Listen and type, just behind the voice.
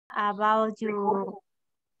about your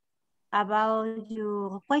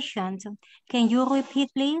questions. Can you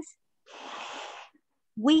repeat, please?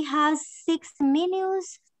 We have 6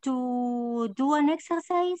 minutes to do an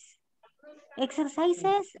exercises.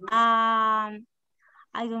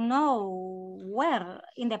 I don't know where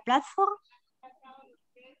in the platform.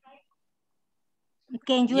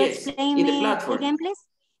 Can you explain in the me platform again, please?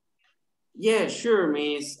 Yeah, sure,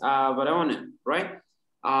 Miss Barona, right?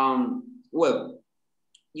 Well,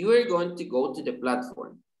 you are going to go to the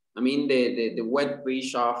platform. I mean, the web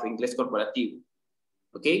page of Inglés Corporativo.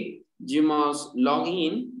 Okay, you must log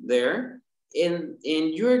in there, and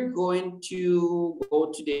you're going to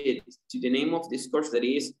go to the name of this course, that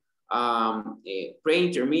is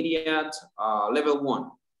pre-intermediate level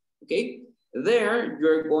 1. Okay, there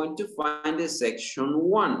you're going to find the section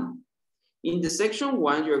 1. In the section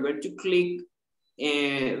 1, you're going to click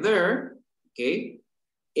there, okay,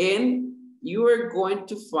 and you are going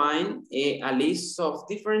to find a list of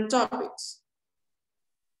different topics.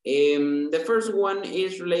 The first one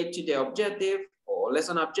is related to the objective or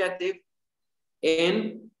lesson objective,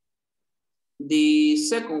 and the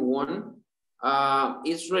second one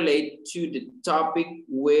is related to the topic,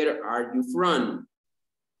 where are you from?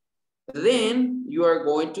 Then you are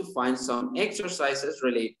going to find some exercises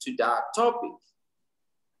related to that topic.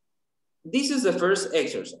 This is the first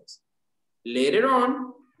exercise. Later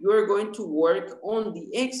on, you are going to work on the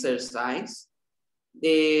exercise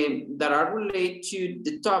that are related to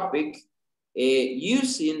the topic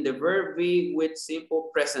using the verb be with simple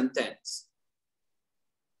present tense.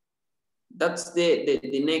 That's the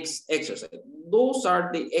next exercise. Those are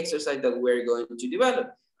the exercises that we're going to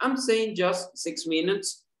develop. I'm saying just 6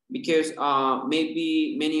 minutes because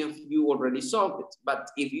maybe many of you already solved it. But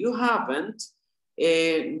if you haven't,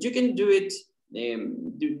 you can do it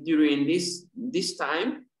during this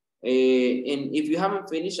time. And if you haven't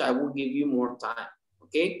finished, I will give you more time.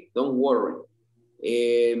 Okay, don't worry.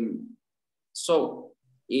 So,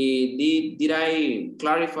 did I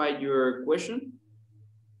clarify your question?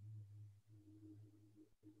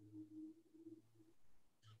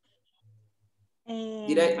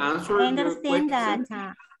 Did I answer I understand your question?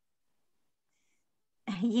 that.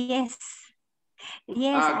 Yes.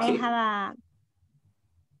 Yes, Okay.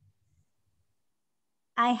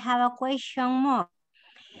 I have a question more.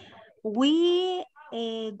 We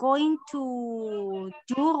going to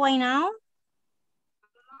do right now?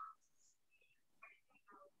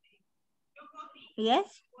 Yes.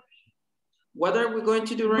 What are we going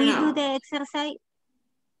to do right now? We do the exercise.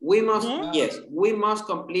 We must, yes, we must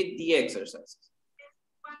complete the exercises.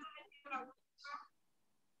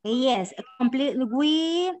 Yes,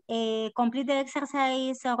 we complete the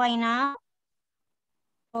exercise right now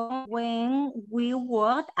when we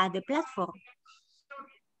work at the platform.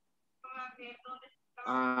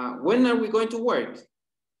 When are we going to work?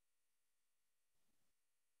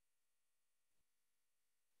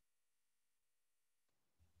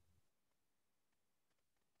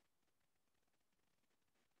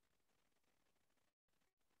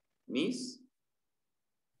 Miss?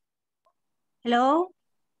 Hello?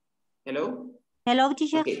 Hello? Hello,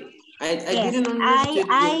 teacher? Okay, I didn't understand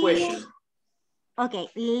your question. Okay,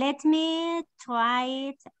 let me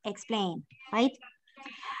try to explain, right?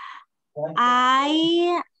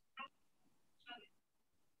 I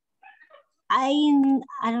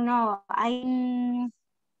don't know,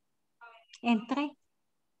 entré.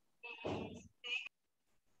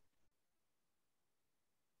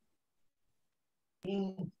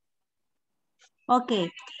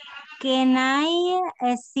 Okay, can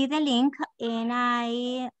I see the link and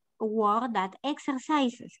I work that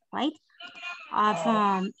exercises, right?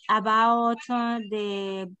 About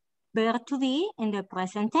the verb to be in the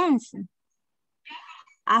present tense.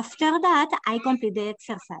 After that, I complete the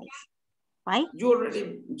exercise, right? You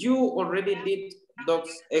already did those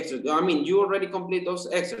exercises. I mean, you already complete those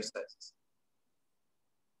exercises.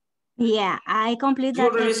 Yeah, I complete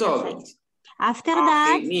that exercise. Solved it. After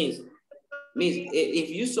that, Miss, if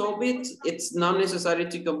you solve it, it's not necessary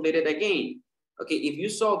to complete it again. Okay, if you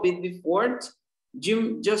solve it before,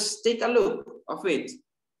 you just take a look of it.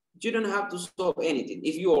 You don't have to solve anything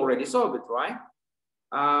if you already solved it, right?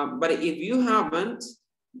 But if you haven't,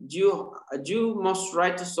 you must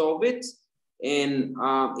try to solve it. And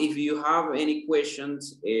if you have any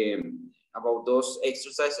questions about those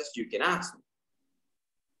exercises, you can ask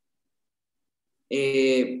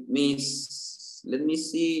me. Miss, let me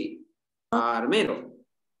see. Armero.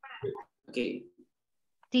 Okay.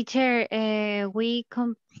 Teacher, we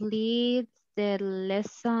complete the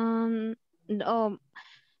lesson,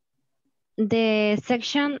 the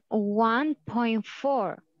section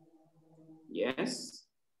 1.4. Yes.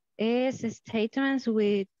 is statements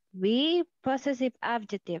with be possessive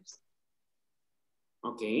adjectives.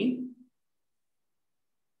 Okay.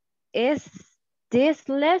 Is this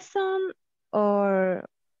lesson or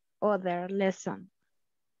other lesson?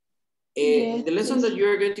 Yes, The lesson that please.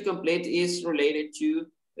 you're going to complete is related to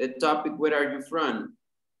the topic, where are you from?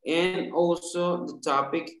 And also the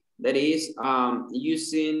topic that is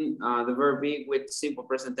using the verb be with simple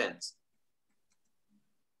present tense.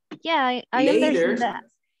 Yeah, I Later, understand that.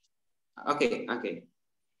 okay.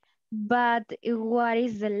 But what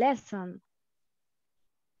is the lesson?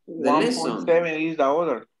 The lesson. 1.7 is the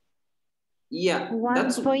order. Yeah,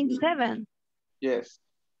 that's 1.7. Yes.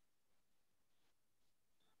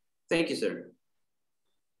 Thank you, sir.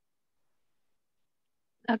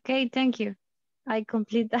 Okay, thank you. I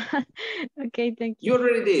complete that. Okay, thank You you.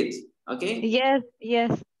 already did, okay?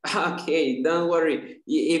 Yes. Okay, don't worry.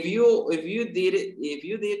 If you did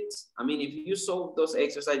it, I mean, if you solve those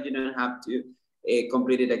exercises, you don't have to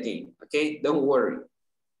complete it again. Okay, don't worry.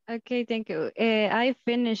 Okay, thank you. I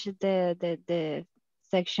finished the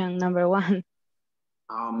section number 1.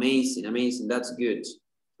 Amazing. That's good.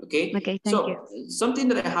 Okay. Okay, thank you. So something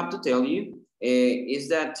that I have to tell you is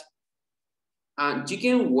that you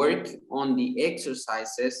can work on the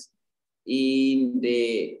exercises in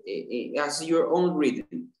the as your own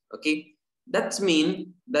reading. Okay. That means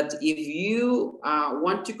that if you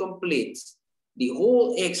want to complete the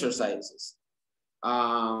whole exercises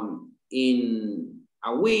in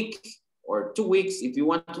a week or 2 weeks, if you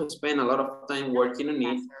want to spend a lot of time working on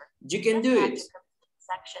it, you can do it.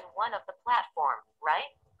 Section 1 of the platform, right?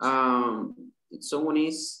 Someone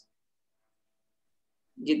is,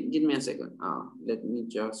 give me a second. Let me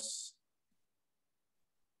just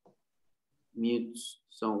mute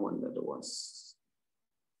someone that was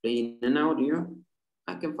playing an audio.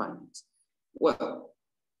 I can find it. Well,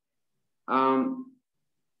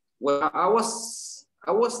 I was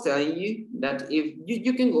telling you that if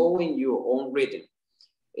you can go in your own reading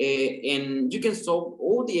and you can solve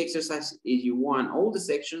all the exercises if you want, all the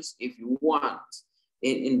sections if you want,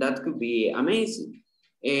 and that could be amazing.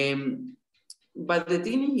 But the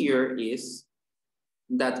thing here is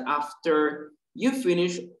that after you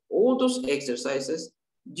finish all those exercises,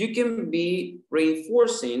 you can be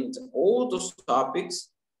reinforcing all those topics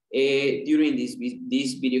during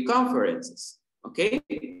these video conferences, okay?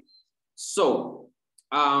 So,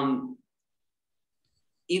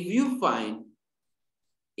 if you find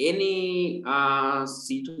any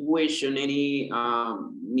situation, any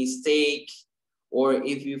mistake, or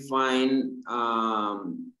if you find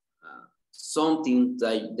something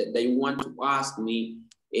that you want to ask me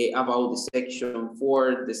about the section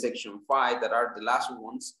 4, the section 5, that are the last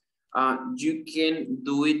ones, you can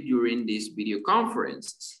do it during these video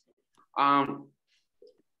conferences.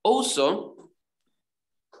 Also,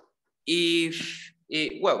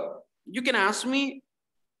 well, you can ask me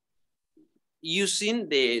using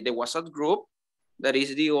the WhatsApp group. That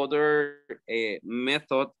is the other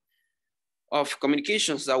method of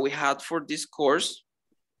communications that we had for this course.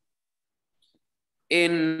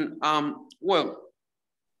 And well,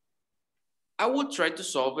 I will try to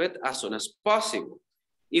solve it as soon as possible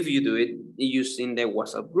if you do it using the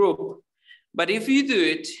WhatsApp group. But if you do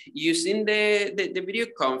it using the video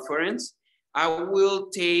conference, I will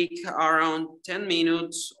take around 10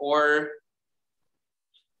 minutes or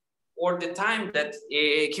the time that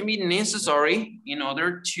can be necessary in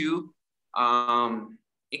order to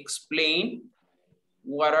explain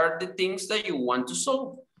what are the things that you want to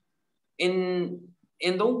solve. And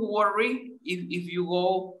don't worry if you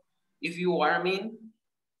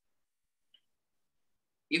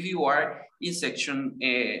are in section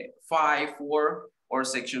 5, 4, or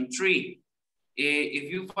section 3.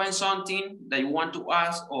 If you find something that you want to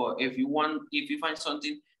ask, or if you find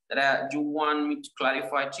something that you want me to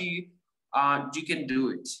clarify to you, you can do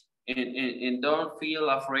it. And don't feel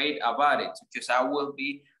afraid about it, because I will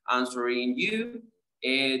be answering you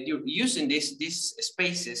using these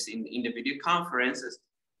spaces in the video conferences,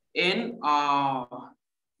 and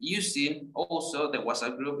using also the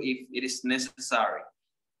WhatsApp group if it is necessary.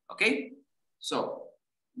 Okay, so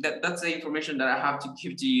that's the information that I have to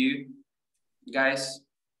give to you guys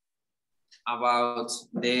about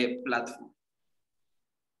the platform.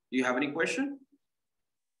 Do you have any question?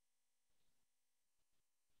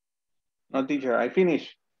 No, teacher, I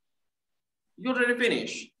finished. You already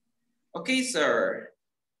finished? Okay, sir.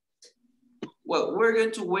 Well, we're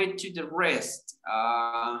going to wait to the rest.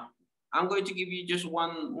 I'm going to give you just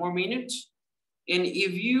 1 more minute. And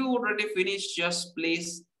if you already finished, just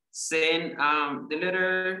please send the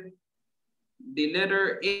letter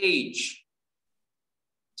H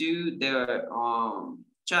to the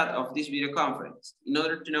chat of this video conference in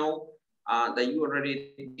order to know that you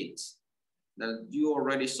already did, that you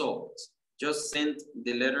already saw it. Just send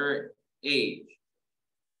the letter A.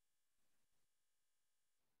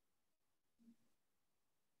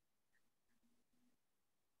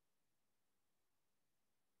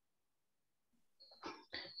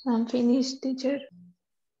 I'm finished, teacher.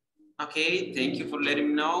 Okay, thank you for letting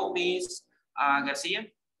me know, Miss Garcia.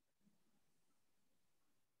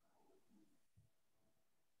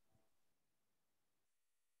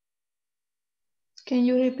 Can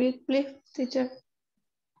you repeat, please, teacher?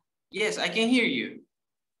 Yes, I can hear you.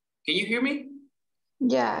 Can you hear me?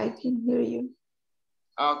 Yeah, I can hear you.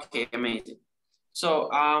 Okay, amazing. So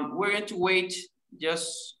we're going to wait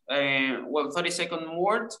just, 30 seconds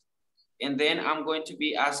more, and then I'm going to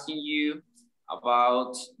be asking you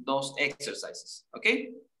about those exercises,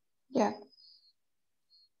 okay? Yeah.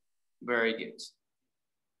 Very good.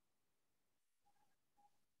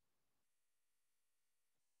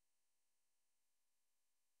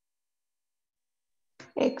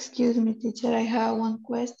 Excuse me, teacher, I have one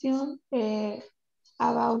question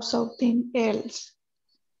about something else.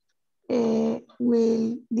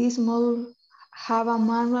 Will this module have a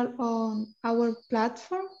manual on our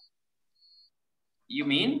platform? You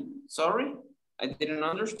mean? Sorry, I didn't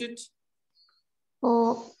understand.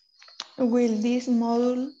 Or will this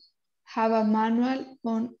module have a manual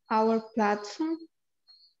on our platform?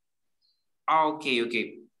 Okay,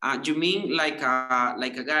 okay. You mean like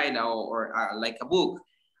a guide or like a book?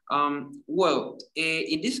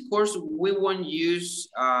 In this course, we won't use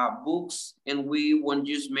books and we won't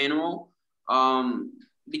use manual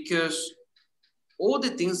because all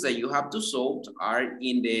the things that you have to solve are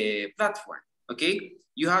in the platform, okay?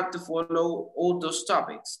 You have to follow all those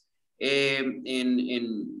topics.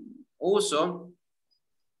 And also,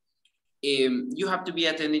 you have to be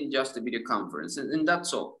attending just the video conference, and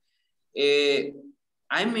that's all.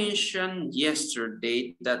 I mentioned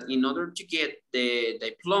yesterday that in order to get the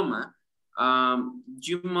diploma,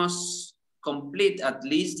 you must complete at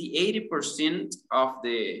least the 80% of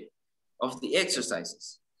the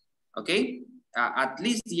exercises, okay? At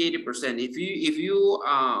least the 80%. If you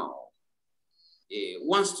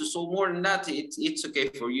wants to solve more than that, it's okay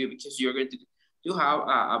for you because you're going to have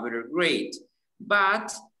a better grade.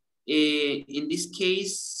 But in this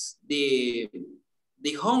case, the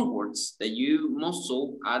homeworks that you must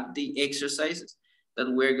solve are the exercises that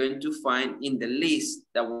we're going to find in the list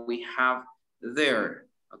that we have there,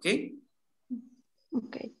 okay?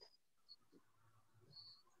 Okay.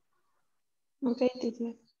 Okay,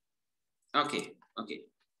 teacher. Okay, okay.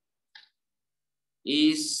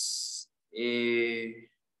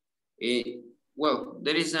 Well,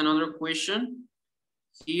 there is another question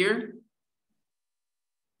here.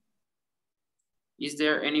 Is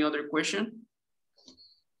there any other question?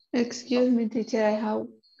 Excuse me, teacher,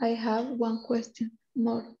 I have one question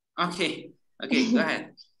more. Okay, okay, go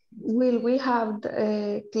ahead. Will we have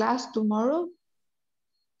the class tomorrow?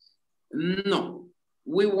 No,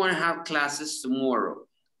 we won't have classes tomorrow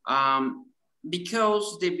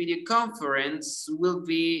because the video conference will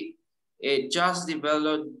be just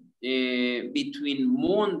developed between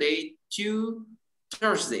Monday to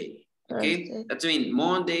Thursday, okay? Thursday. That's mean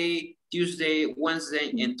Monday, Tuesday,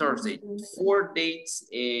 Wednesday, and Thursday. 4 days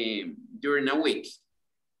during a week,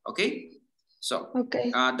 okay? So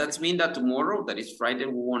okay. that's mean that tomorrow, that is Friday,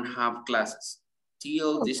 we won't have classes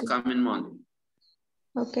till this coming Monday.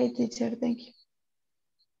 Okay, teacher, thank you.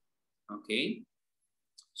 Okay.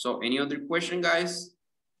 So any other question, guys?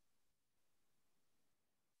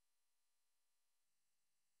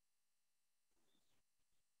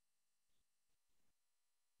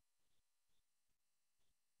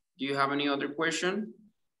 Do you have any other question?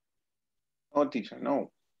 No, teacher,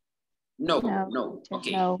 no. No.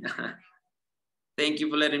 Okay. No. Thank you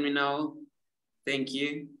for letting me know. Thank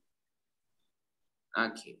you.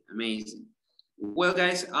 Okay, amazing. Well,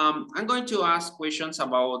 guys, I'm going to ask questions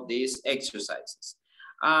about these exercises.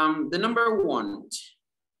 The number one,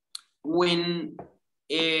 when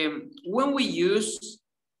we use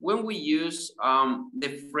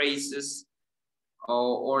the phrases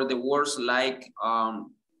or the words like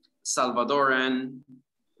Salvadoran,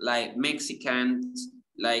 like Mexican,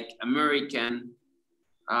 like American,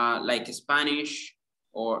 like Spanish,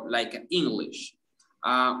 or like English.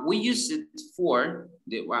 We use it for,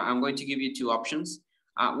 I'm going to give you two options.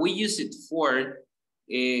 We use it for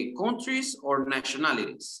countries or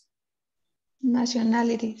nationalities?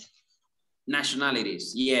 Nationalities.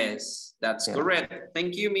 Nationalities, yes, that's correct.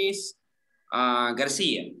 Thank you, Miss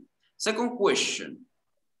Garcia. Second question.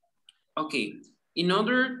 Okay, in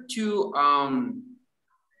order to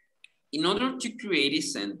in order to create a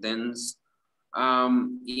sentence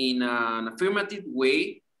in an affirmative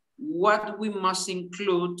way, what we must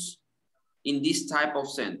include in this type of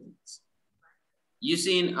sentence?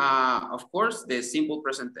 Using, of course, the simple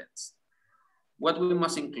present tense. What we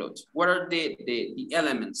must include? What are the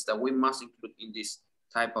elements that we must include in this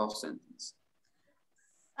type of sentence?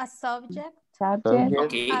 A subject,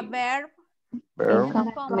 Okay. a verb, Verb, and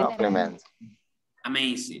a complement.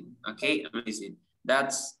 Amazing. Okay, amazing.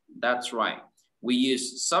 That's right. We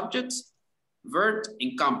use subjects, verb,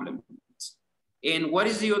 and complement. And what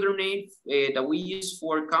is the other name that we use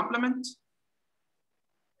for complement?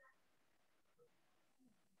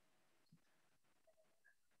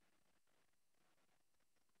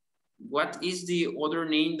 What is the other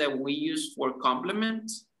name that we use for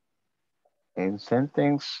complement? in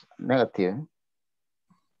sentence, negative.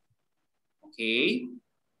 Okay.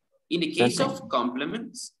 In the case of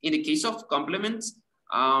complements, it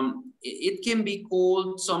can be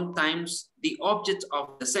called sometimes the object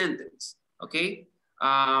of the sentence. Okay.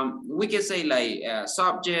 We can say like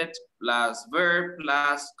subject plus verb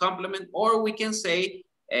plus complement, or we can say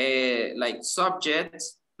like subject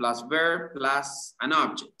plus verb plus an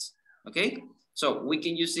object. Okay. So we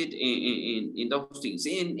can use it in those things.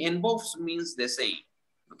 And both means the same.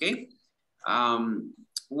 Okay.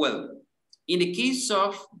 Well, in the case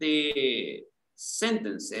of the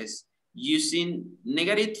sentences using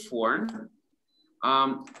negative form,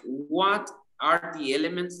 what are the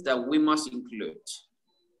elements that we must include?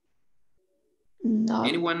 No.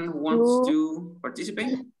 Anyone who wants to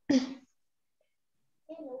participate?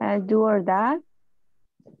 Do or that.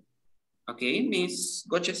 Okay, Miss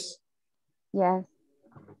Goches. Yes.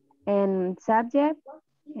 And subject,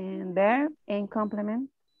 and verb, and complement.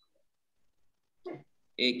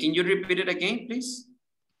 Can you repeat it again, please?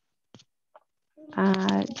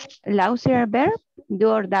 Lauser verb, do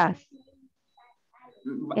or does.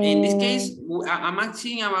 In this case, I'm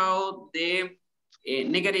asking about the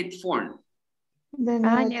negative form. The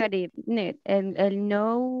negative. Negative. El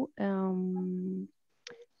no. El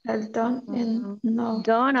don't and no.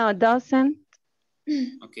 Don't or doesn't.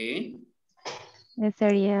 Okay.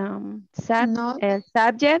 Sería Not.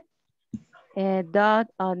 subject, dot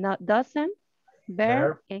or not doesn't,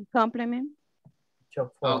 verb, and complement.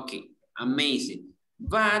 Okay, amazing.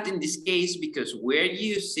 But in this case, because we're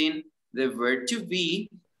using the verb to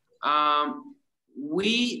be,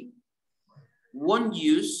 we won't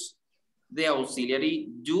use the auxiliary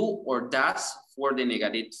do or does for the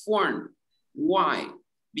negative form. Why?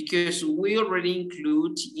 Because we already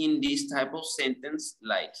include in this type of sentence,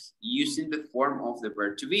 like using the form of the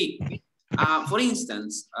verb to be. For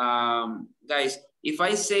instance, guys, if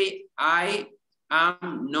I say, I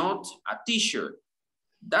am not a teacher,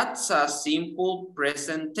 that's a simple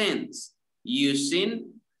present tense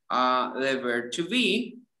using the verb to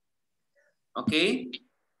be, okay,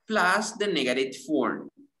 plus the negative form.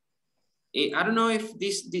 I don't know if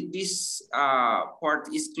this part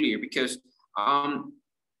is clear, because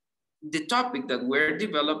the topic that we're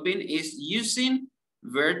developing is using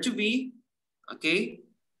verb to be, okay,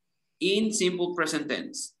 in simple present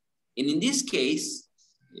tense. And in this case,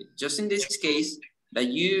 just in this case, that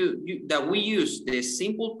we use the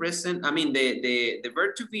simple present, I mean the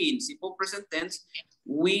verb to be in simple present tense,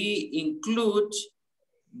 we include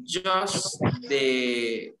just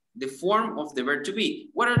the form of the verb to be.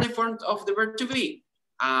 What are the forms of the verb to be?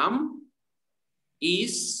 Am,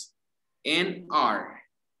 is, and are.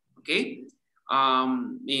 Okay.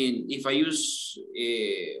 And if I use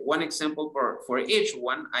one example for each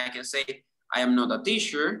one, I can say, I am not a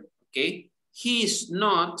teacher. Okay. He is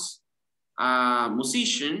not a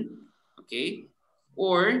musician. Okay.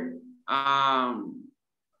 Or,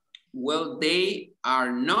 well, they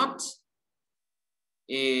are not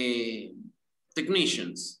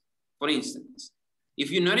technicians, for instance.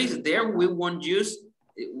 If you notice there, we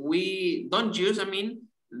don't use, I mean,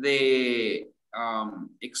 the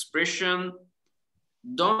expression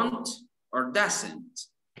don't or doesn't,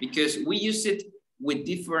 because we use it with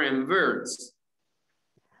different verbs.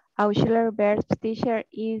 Auxiliary verbs, teacher,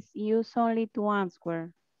 is used only to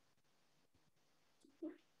answer.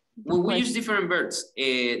 When we use different verbs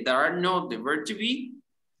that are not the verb to be,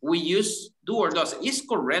 we use do or does. It's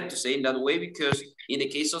correct to say in that way, because in the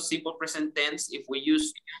case of simple present tense, if we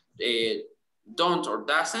use don't or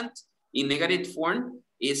doesn't in negative form,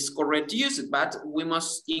 it's correct to use it, but we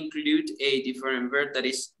must include a different verb that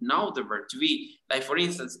is now the verb to be. Like for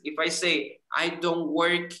instance, if I say, I don't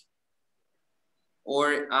work,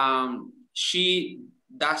 or she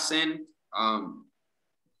doesn't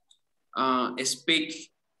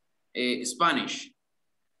speak Spanish.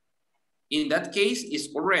 in that case, it's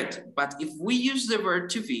correct. But if we use the verb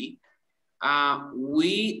to be,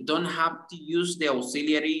 we don't have to use the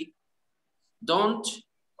auxiliary don't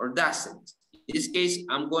or doesn't. In this case,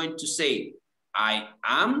 I'm going to say, I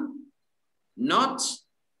am not,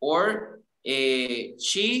 or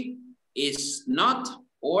she is not,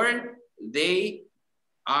 or they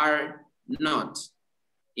are not.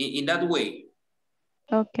 In that way.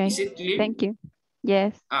 Okay. Is it clear? Thank you.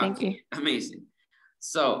 Yes, thank you. Okay, amazing.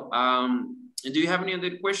 So, do you have any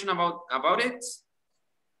other question about it?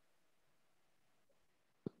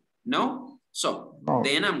 No? So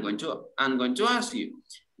then I'm going to ask you,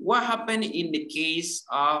 what happened in the case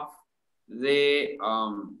of the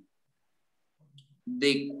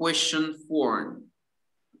question form?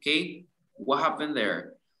 Okay, what happened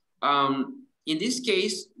there? In this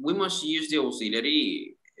case, we must use the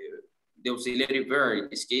auxiliary verb. In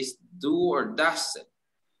this case, do or doesn't.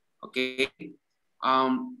 Okay.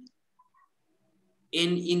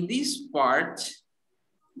 In this part,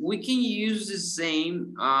 we can use the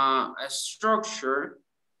same structure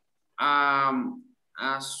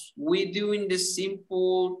as we do in the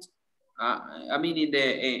simple, in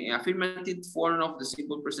the affirmative form of the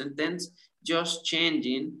simple present tense, just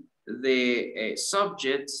changing the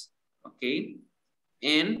subject, okay,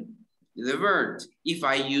 and the verb, if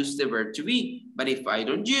I use the verb to be. But if I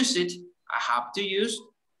don't use it, I have to use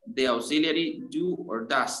the auxiliary do or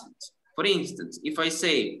doesn't. For instance, if I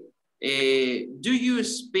say, do you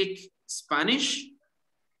speak Spanish?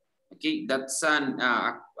 Okay, that's an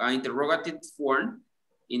interrogative form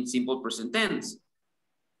in simple present tense.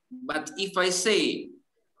 But if I say,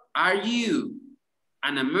 are you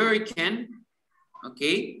an American?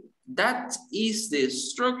 Okay, that is the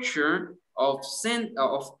structure of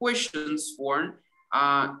questions form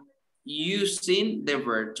using the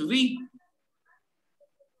verb to be.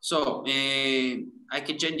 So I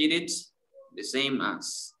can change it the same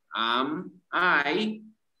as am I,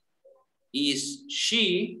 is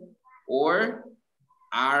she, or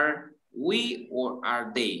are we, or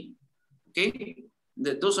are they. Okay,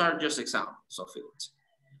 those are just examples of it.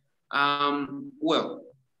 Well,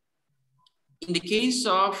 in the case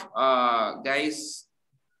of guys,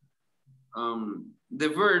 the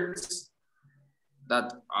verbs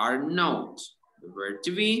that are not the verb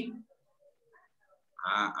to be,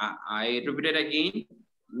 I repeat it again,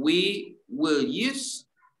 we will use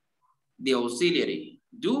the auxiliary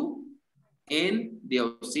do and the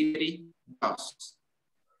auxiliary does.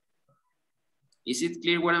 Is it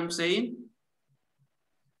clear what I'm saying?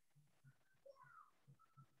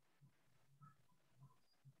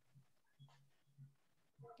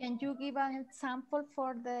 Can you give an example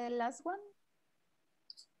for the last one?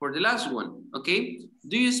 For the last one, okay.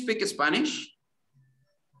 Do you speak Spanish?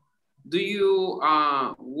 Do you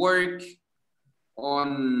work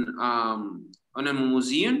on a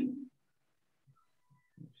museum?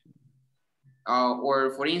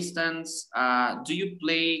 Or for instance, do you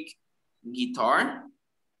play guitar?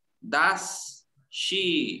 Does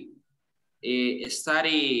she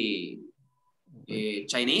study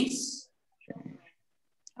Chinese?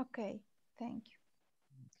 Okay, thank you.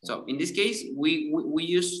 So in this case, we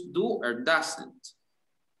use do or doesn't.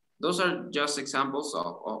 Those are just examples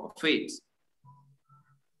of it.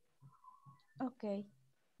 Okay.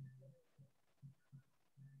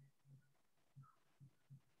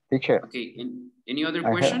 Teacher. Okay, any other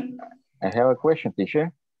question? I have a question,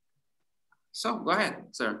 teacher. So go ahead,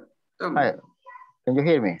 sir. Tell me. Hi. Can you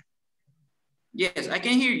hear me? Yes, I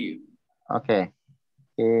can hear you. Okay.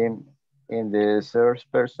 In the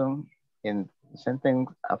first person, in sentence,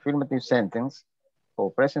 affirmative sentence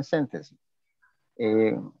or present sentence,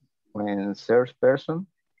 when first person,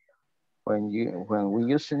 when we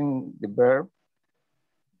using the verb,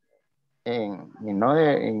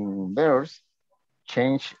 in verbs,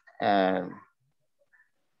 change a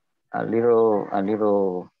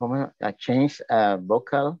change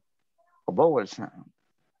vocal or vowels.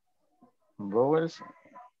 Vowels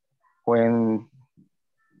when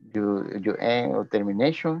you end or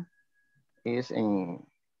termination is in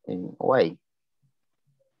Y.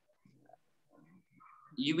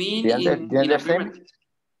 You mean in affirmative?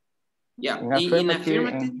 Yeah, in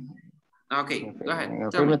affirmative. Okay, go ahead. In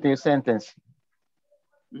affirmative sentence.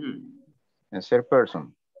 Mm-hmm. In third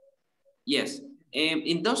person. Yes.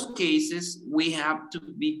 In those cases, we have to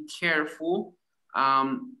be careful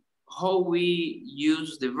how we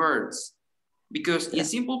use the verbs. Because in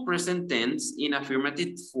simple present tense, in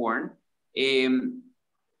affirmative form,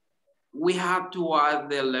 we have to add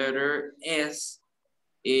the letter S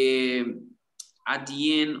at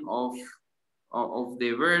the end of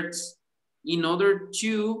the verbs in order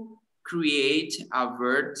to create a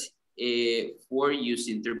verb for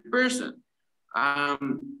using third person.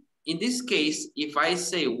 In this case, if I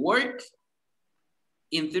say work,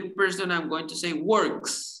 in third person, I'm going to say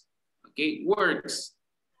works, okay, works.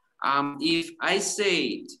 If I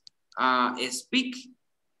say speak,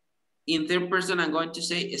 in third person, I'm going to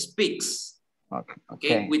say speaks,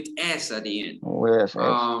 okay, with S at the end. Yes,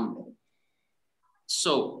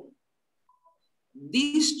 so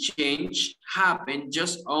this change happened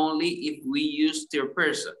just only if we use third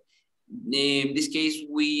person. In this case, if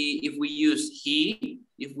we use he,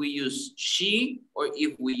 if we use she, or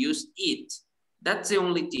if we use it. That's the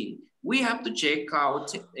only thing. We have to check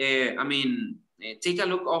out, take a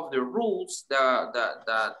look of the rules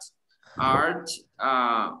that are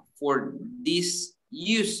for these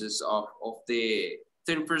uses of the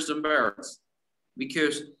third person verbs.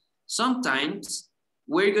 Because sometimes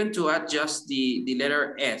we're going to add just the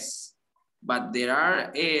letter S, but there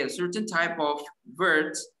are a certain type of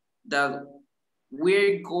verbs that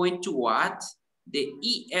we're going to add the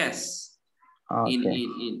ES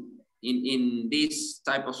in this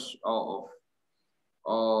type of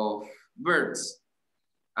verbs.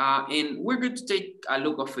 And we're going to take a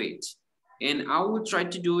look of it. And I will try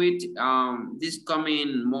to do it this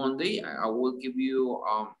coming Monday. I will give you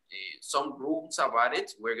some rules about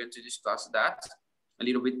it. We're going to discuss that a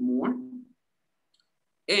little bit more.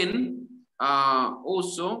 And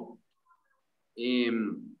also,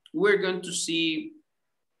 we're going to see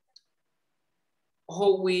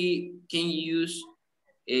how we can use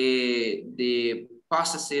the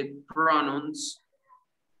possessive pronouns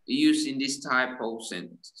using this type of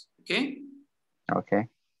sentence, okay? Okay.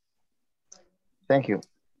 Thank you.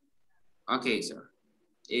 Okay, sir.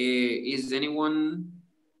 Is anyone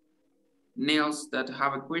else that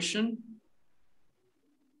have a question?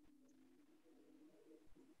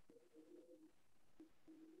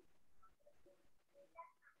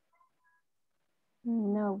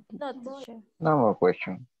 No. No, teacher. No more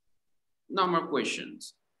question. No more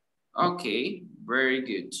questions. Okay, very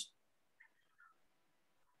good.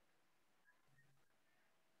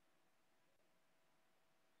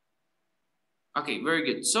 Okay, very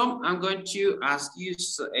good. So I'm going to ask you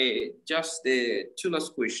just the two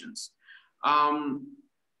last questions. Can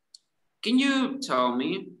you tell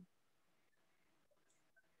me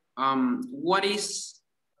what is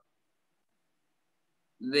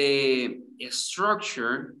the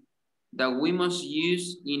structure that we must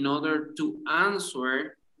use in order to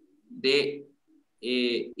answer the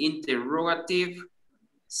interrogative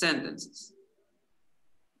sentences?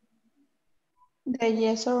 The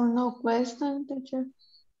yes or no question, teacher.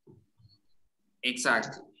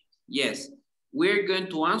 Exactly. Yes, we're going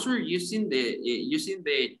to answer using the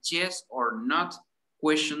yes or not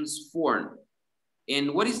questions form.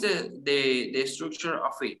 And what is the structure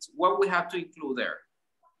of it? What we have to include there?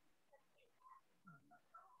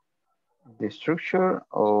 The structure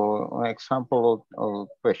or an example of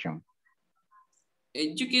question?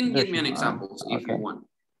 You can give me an example if you want.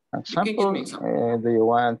 Example, do you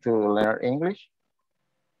want to learn English?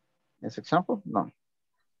 This example? No.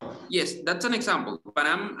 Yes, that's an example, but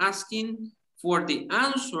I'm asking for the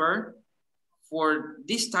answer for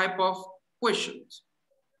this type of questions.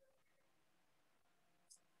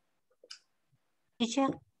 Teacher,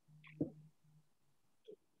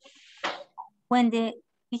 when the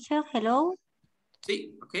teacher, hello.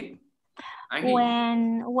 Sí, okay.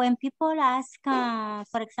 When people ask,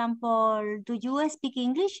 for example, do you speak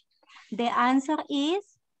English? The answer is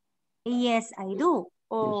yes, I do.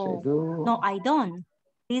 Or yes, I do. No, I don't.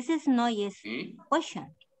 This is no yes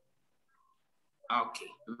question. Okay,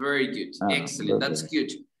 very good. Excellent. That's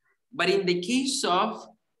good. But in the case of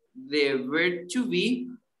the verb to be,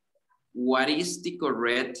 what is the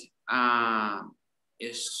correct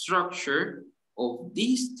structure of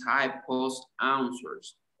these type of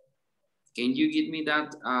answers? Can you give me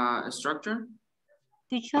that structure?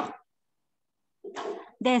 Teacher,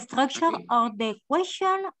 the structure of the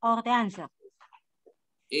question or the answer?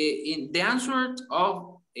 In the answer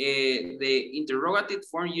of the interrogative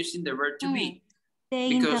form using the verb to be.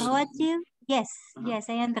 The interrogative, yes, yes,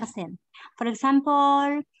 I understand. For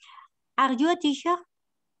example, are you a teacher?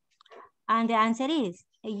 And the answer is,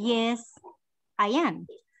 yes, I am.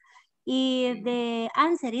 If the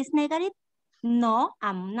answer is negative, no,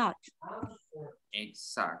 I'm not.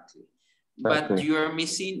 Exactly. But you are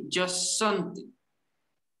missing just something.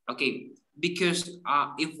 Okay, because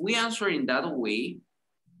if we answer in that way,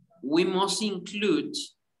 we must include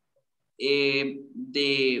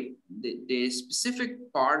the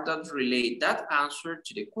specific part that relate that answer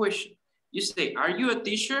to the question. You say, are you a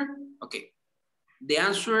teacher? Okay. The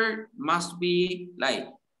answer must be like,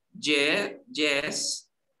 yes,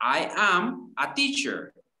 I am a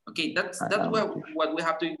teacher. Okay, that's what we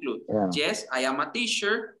have to include. Yeah. Yes, I am a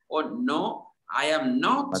teacher, or no, I am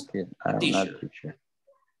not a teacher.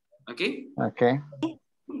 Okay? Okay.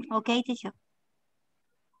 Okay, teacher.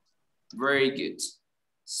 Very good.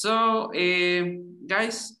 So,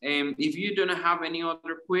 guys, if you don't have any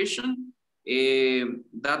other question,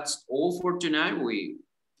 that's all for tonight.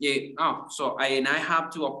 I have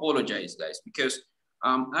to apologize, guys, because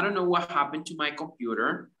I don't know what happened to my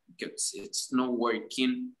computer, because it's not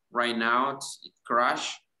working right now. It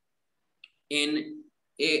crashed. And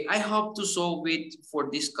I hope to solve it for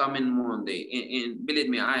this coming Monday. And believe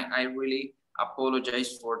me, I really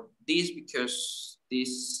apologize for this, because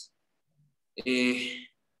this,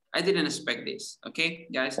 I didn't expect this, okay,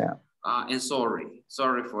 guys? Yeah. And sorry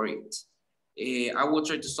for it. I will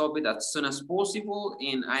try to solve it as soon as possible,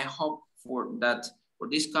 and I hope for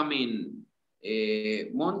this coming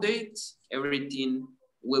Monday, everything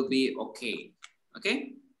will be okay.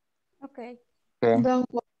 Okay? Okay. Okay. Don't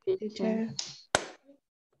worry, teacher.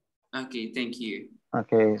 Okay, thank you.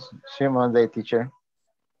 Okay, see you Monday, teacher.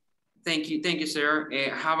 Thank you, sir.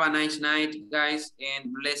 Have a nice night, guys,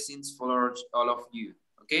 and blessings for all of you.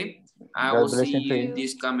 Okay? I will see you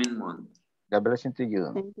this coming month. God bless to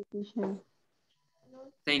you. Thank you, teacher.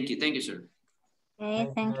 Thank you, sir.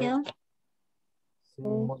 Okay, thank you.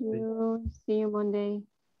 Thank you. See you Monday.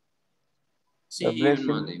 See you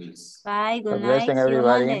Monday, miss. Bye, good God night. blessing, See you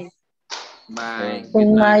everybody. Monday. Bye. Good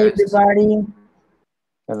night, everybody.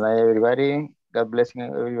 Good night, everybody. God blessing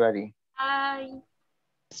everybody. Bye.